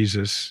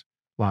Jesus'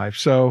 life.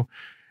 So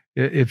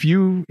if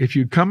you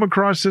come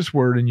across this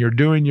word and you're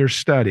doing your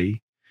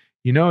study,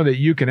 you know that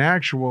you can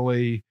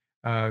actually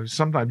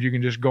sometimes you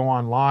can just go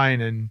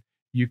online and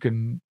you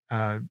can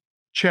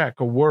check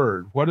a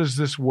word. What is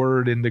this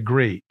word in the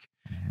Greek?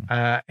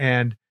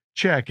 And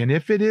check. And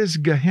if it is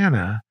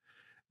Gehenna,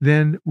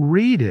 then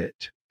read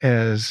it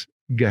as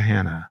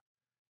Gehenna.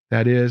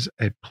 That is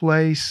a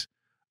place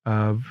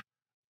of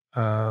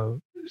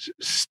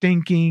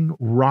stinking,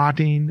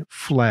 rotting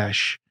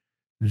flesh.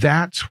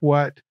 That's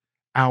what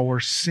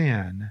our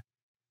sin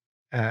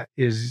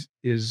is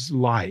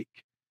like.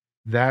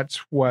 That's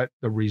what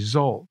the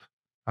result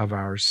of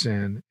our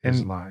sin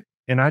is like.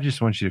 And I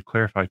just want you to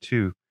clarify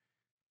too,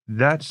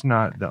 that's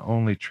not the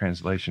only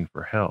translation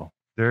for hell.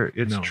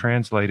 It's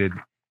translated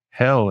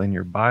hell in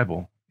your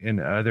Bible in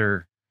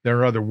other. There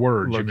are other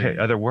words.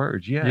 Other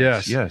words,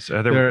 yes.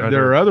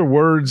 There are other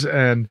words,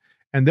 and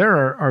there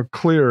are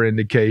clear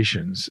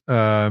indications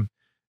for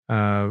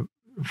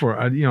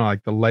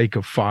like the lake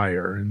of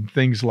fire and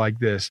things like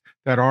this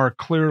that are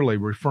clearly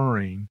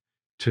referring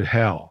to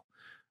hell.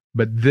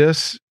 But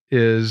this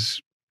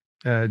is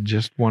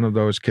just one of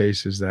those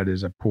cases that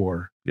is a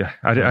poor. Yeah,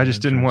 I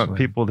just didn't want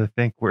people to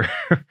think we're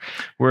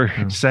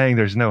saying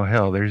there's no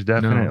hell. There's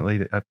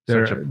definitely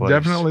such a place.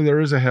 Definitely there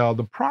is a hell.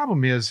 The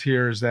problem is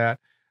that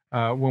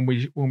when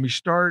we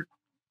start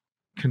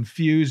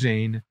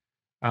confusing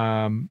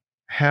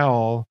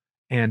hell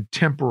and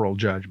temporal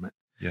judgment.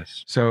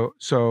 Yes.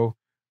 So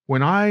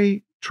when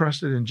I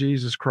trusted in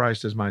Jesus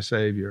Christ as my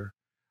Savior,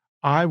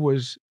 I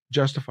was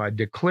justified,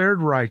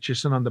 declared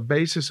righteous, and on the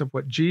basis of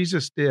what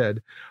Jesus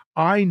did,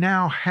 I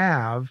now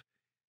have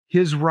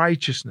His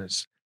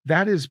righteousness.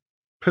 That is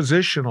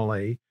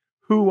positionally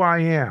who I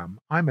am.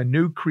 I'm a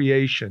new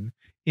creation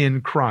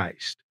in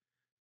Christ.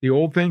 The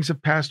old things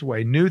have passed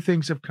away, new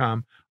things have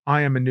come.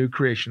 I am a new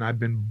creation. I've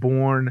been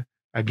born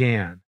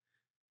again.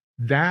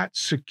 That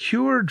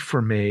secured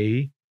for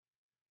me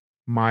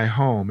my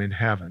home in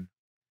heaven.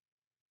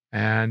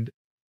 And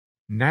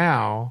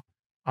now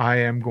I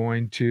am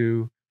going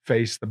to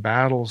face the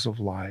battles of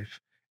life.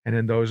 And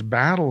in those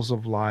battles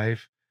of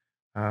life,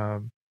 I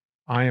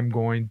am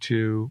going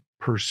to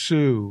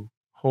pursue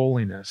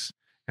holiness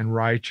and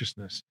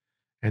righteousness.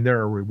 And there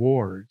are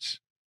rewards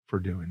for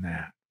doing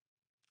that.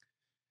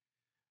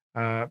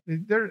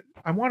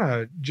 I want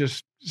to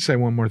just say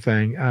one more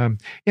thing.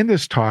 In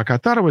this talk, I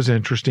thought it was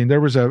interesting.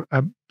 There was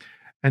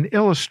an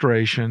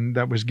illustration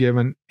that was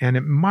given, and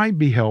it might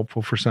be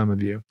helpful for some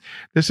of you.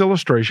 This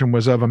illustration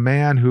was of a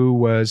man who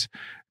was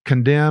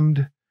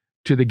condemned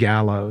to the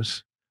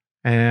gallows.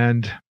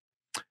 And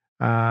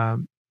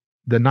the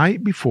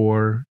night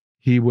before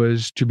he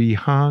was to be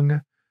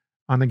hung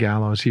on the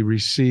gallows, he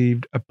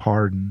received a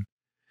pardon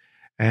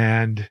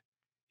and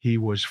he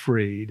was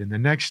freed. And the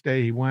next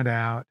day he went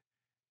out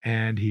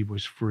and he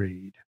was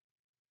freed.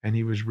 And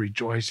he was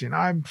rejoicing,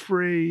 I'm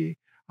free.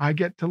 I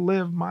get to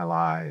live my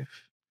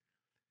life.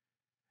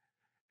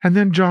 And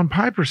then John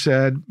Piper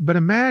said, but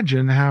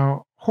imagine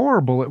how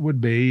horrible it would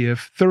be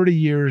if 30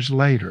 years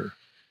later,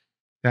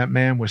 that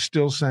man was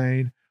still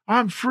saying,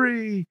 I'm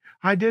free.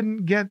 I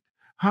didn't get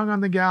hung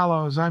on the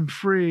gallows. I'm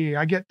free.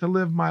 I get to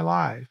live my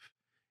life,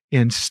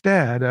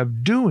 instead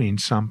of doing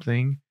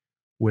something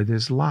with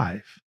his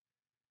life.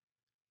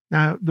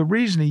 Now, the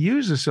reason he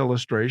used this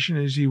illustration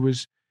is he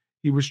was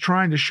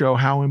trying to show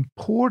how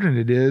important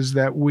it is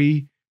that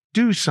we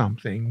do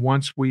something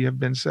once we have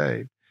been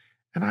saved.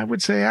 And I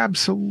would say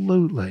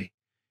absolutely.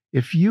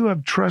 If you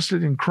have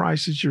trusted in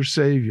Christ as your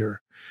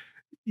Savior,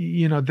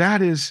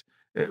 that is,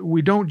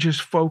 we don't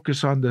just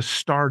focus on the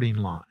starting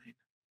line.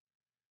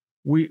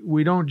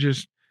 We don't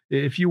just,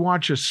 if you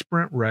watch a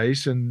sprint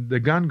race and the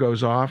gun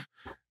goes off,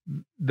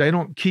 they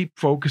don't keep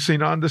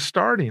focusing on the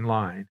starting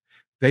line.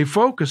 They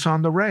focus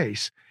on the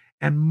race.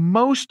 And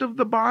most of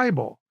the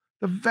Bible,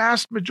 the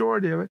vast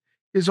majority of it,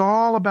 is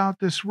all about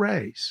this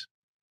race.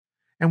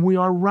 And we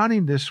are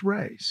running this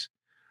race.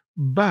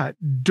 But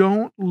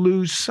don't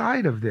lose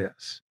sight of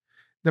this.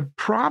 The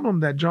problem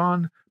that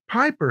John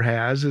Piper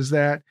has is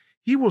that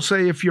he will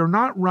say, if you're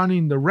not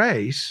running the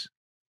race,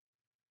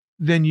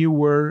 then you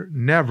were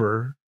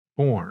never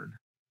born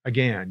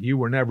again. You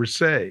were never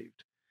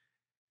saved.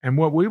 And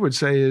what we would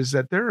say is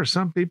that there are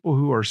some people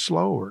who are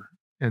slower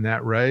in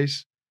that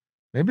race.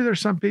 Maybe there's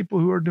some people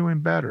who are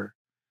doing better.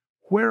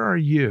 Where are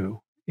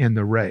you in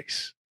the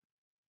race?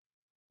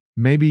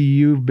 Maybe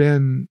you've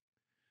been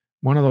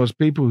one of those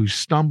people who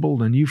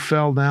stumbled and you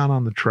fell down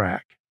on the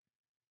track.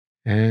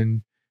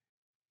 And,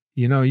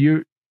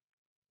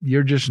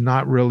 you're just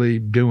not really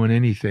doing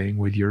anything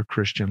with your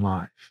Christian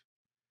life.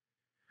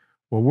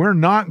 Well, we're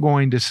not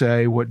going to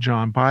say what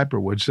John Piper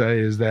would say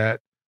is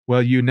that,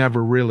 well, you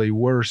never really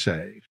were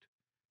saved.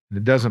 And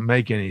it doesn't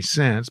make any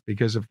sense,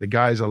 because if the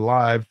guy's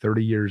alive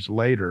 30 years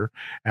later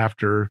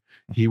after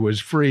he was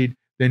freed,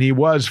 then he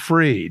was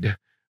freed.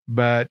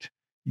 But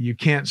you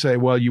can't say,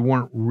 well, you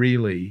weren't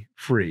really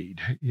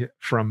freed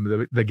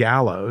from the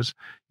gallows.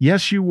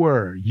 Yes, you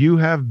were. You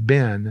have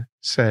been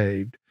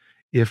saved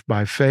if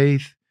by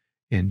faith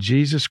in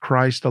Jesus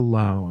Christ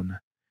alone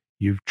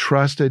you've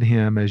trusted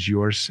him as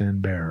your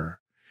sin bearer.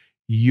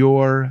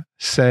 You're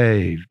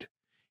saved.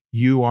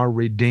 You are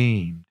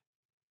redeemed.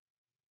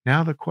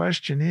 Now the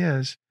question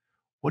is,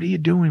 what are you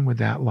doing with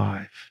that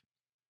life?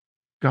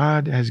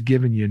 God has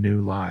given you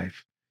new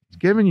life. He's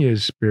given you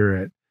his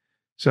Spirit.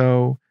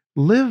 So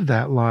live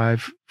that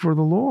life for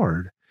the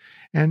Lord.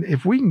 And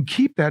if we can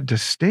keep that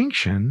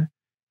distinction,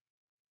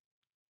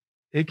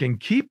 it can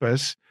keep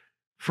us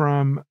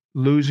from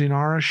losing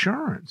our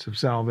assurance of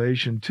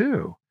salvation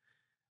too.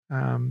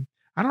 I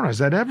don't know, has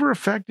that ever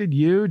affected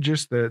you,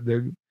 just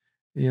the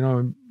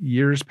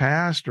years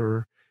past,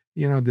 or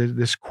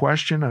this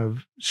question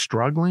of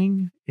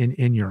struggling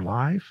in your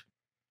life?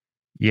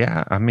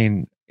 Yeah, I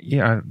mean,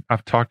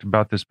 I've talked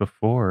about this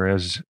before.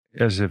 As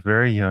a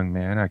very young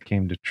man, I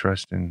came to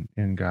trust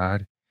in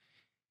God.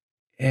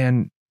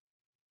 And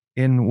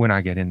when I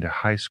get into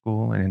high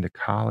school and into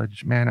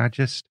college, man, I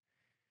just,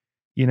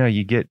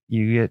 you get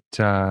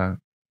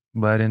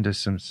led into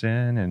some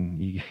sin,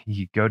 and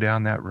you go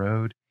down that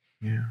road.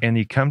 Yeah. And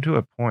you come to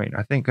a point,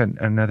 I think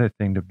another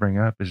thing to bring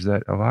up is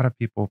that a lot of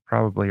people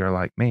probably are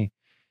like me.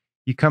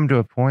 You come to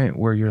a point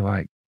where you're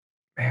like,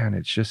 man,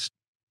 it's just,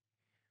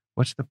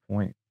 what's the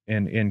point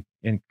in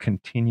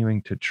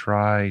continuing to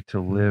try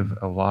to live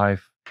a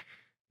life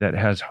that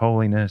has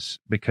holiness,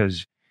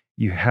 because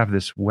you have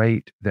this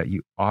weight that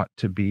you ought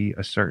to be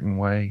a certain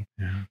way.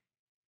 Yeah.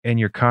 And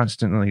you're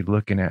constantly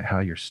looking at how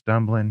you're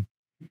stumbling.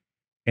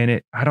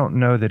 And I don't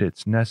know that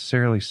it's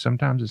necessarily,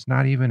 sometimes it's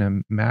not even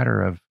a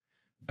matter of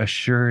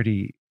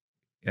assurance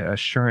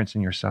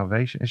in your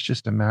salvation. It's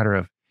just a matter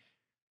of,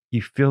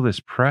 you feel this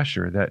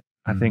pressure that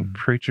I think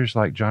preachers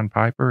like John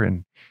Piper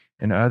and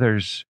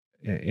others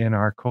in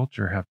our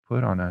culture have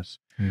put on us.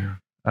 Yeah.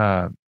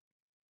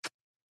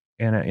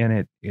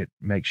 And it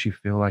makes you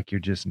feel like you're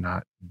just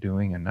not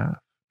doing enough.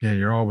 Yeah,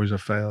 you're always a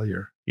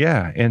failure.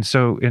 Yeah.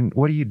 And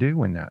what do you do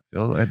when that,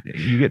 Phil?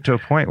 You get to a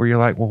point where you're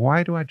like, well,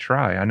 why do I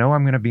try? I know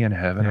I'm going to be in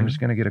heaven. I'm just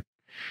going to get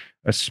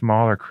a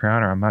smaller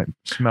crown, or I might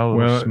smell a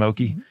little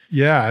smoky.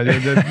 Yeah.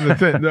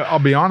 I'll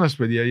be honest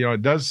with you.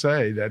 It does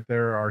say that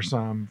there are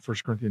some, 1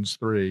 Corinthians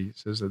 3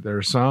 says that there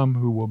are some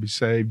who will be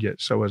saved, yet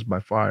so as by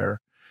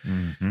fire.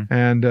 Mm-hmm.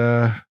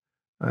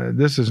 And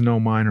this is no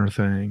minor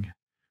thing.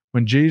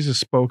 When Jesus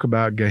spoke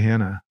about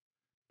Gehenna,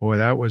 boy,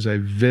 that was a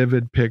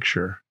vivid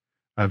picture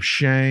of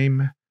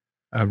shame,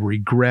 of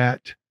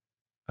regret,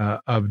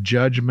 of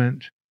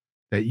judgment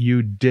that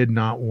you did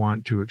not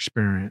want to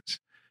experience.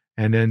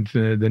 And in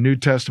the New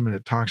Testament,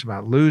 it talks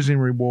about losing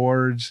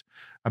rewards,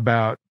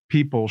 about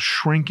people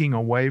shrinking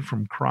away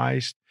from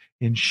Christ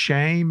in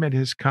shame at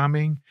his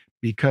coming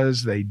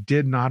because they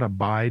did not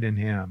abide in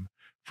him.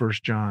 1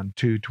 John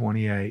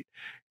 2:28.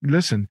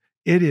 Listen,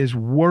 it is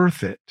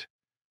worth it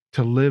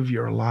to live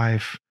your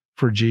life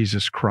for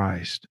Jesus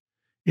Christ.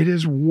 It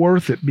is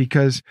worth it,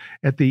 because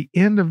at the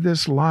end of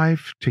this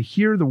life, to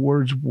hear the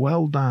words,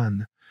 "Well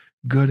done,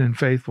 good and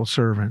faithful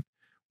servant,"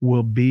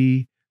 will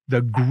be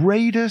the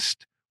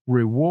greatest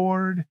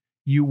reward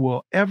you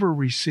will ever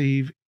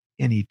receive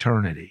in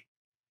eternity.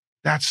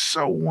 That's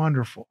so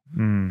wonderful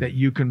that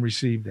you can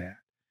receive that.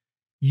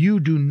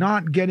 You do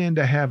not get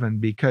into heaven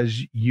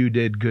because you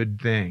did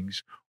good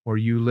things or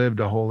you lived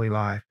a holy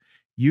life.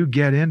 You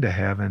get into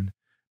heaven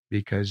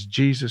because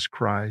Jesus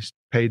Christ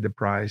paid the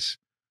price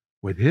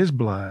with his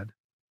blood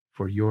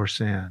for your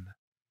sin.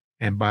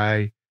 And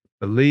by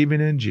believing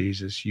in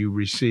Jesus, you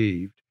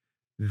received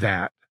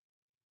that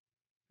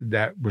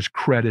was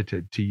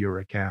credited to your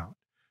account.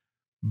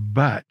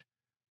 But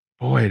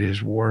boy, it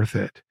is worth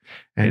it.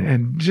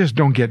 And just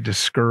don't get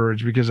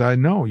discouraged, because I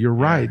know you're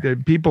right.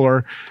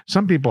 That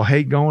some people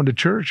hate going to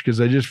church because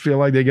they just feel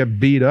like they get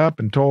beat up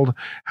and told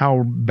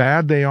how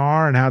bad they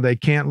are and how they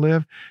can't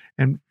live.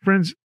 And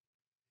friends,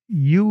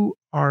 you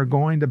are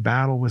going to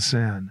battle with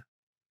sin,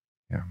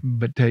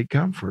 but take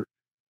comfort.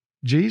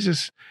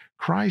 Jesus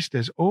Christ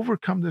has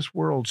overcome this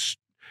world.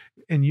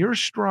 In your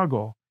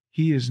struggle,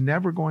 he is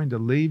never going to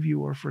leave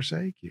you or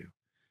forsake you.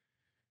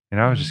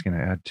 And I was just going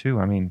to add too,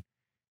 I mean,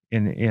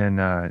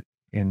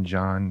 in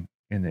John,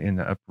 in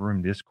the upper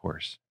room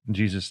discourse,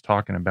 Jesus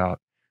talking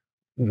about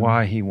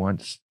why he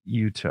wants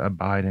you to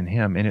abide in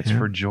him, and it's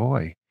for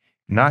joy,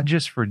 not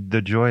just for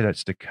the joy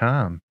that's to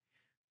come,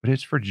 but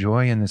it's for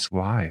joy in this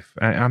life.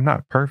 I'm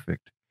not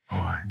perfect,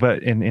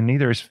 but and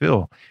neither is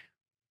Phil,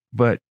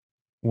 but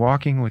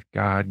walking with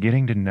God,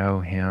 getting to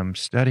know him,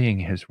 studying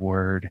his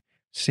word,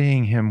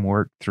 seeing him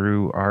work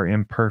through our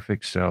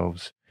imperfect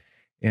selves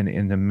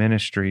in the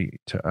ministry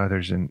to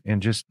others,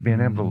 and just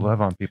being able to love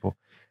on people.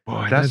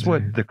 Boy, that's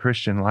what the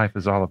Christian life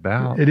is all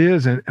about. It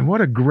is. And what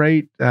a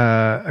great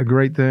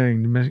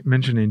thing,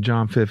 mentioning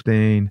John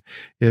 15.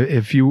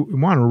 If you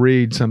want to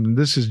read something,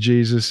 this is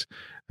Jesus.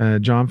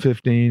 John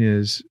 15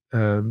 is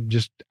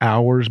just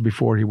hours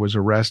before he was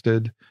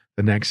arrested.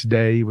 The next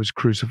day he was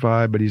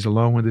crucified, but he's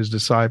alone with his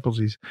disciples.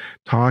 He's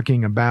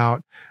talking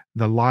about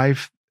the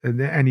life,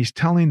 and he's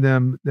telling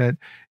them that,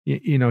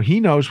 he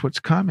knows what's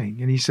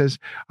coming. And he says,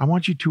 I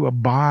want you to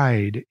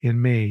abide in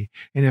me.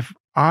 And if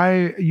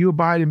you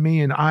abide in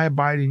me and I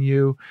abide in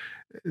you,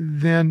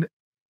 then,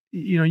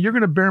 you're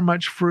going to bear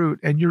much fruit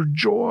and your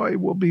joy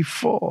will be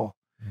full.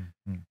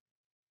 Mm-hmm.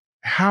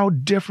 How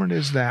different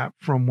is that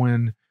from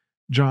when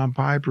John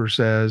Piper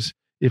says,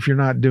 if you're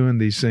not doing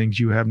these things,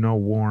 you have no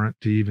warrant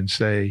to even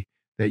say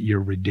that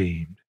you're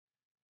redeemed.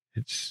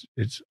 It's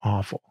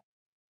awful.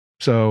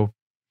 So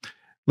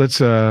let's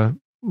have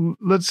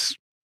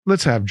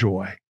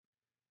joy.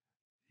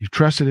 You've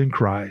trusted in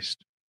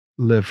Christ.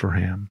 Live for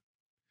him.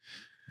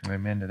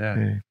 Amen to that.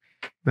 Okay.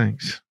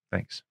 Thanks.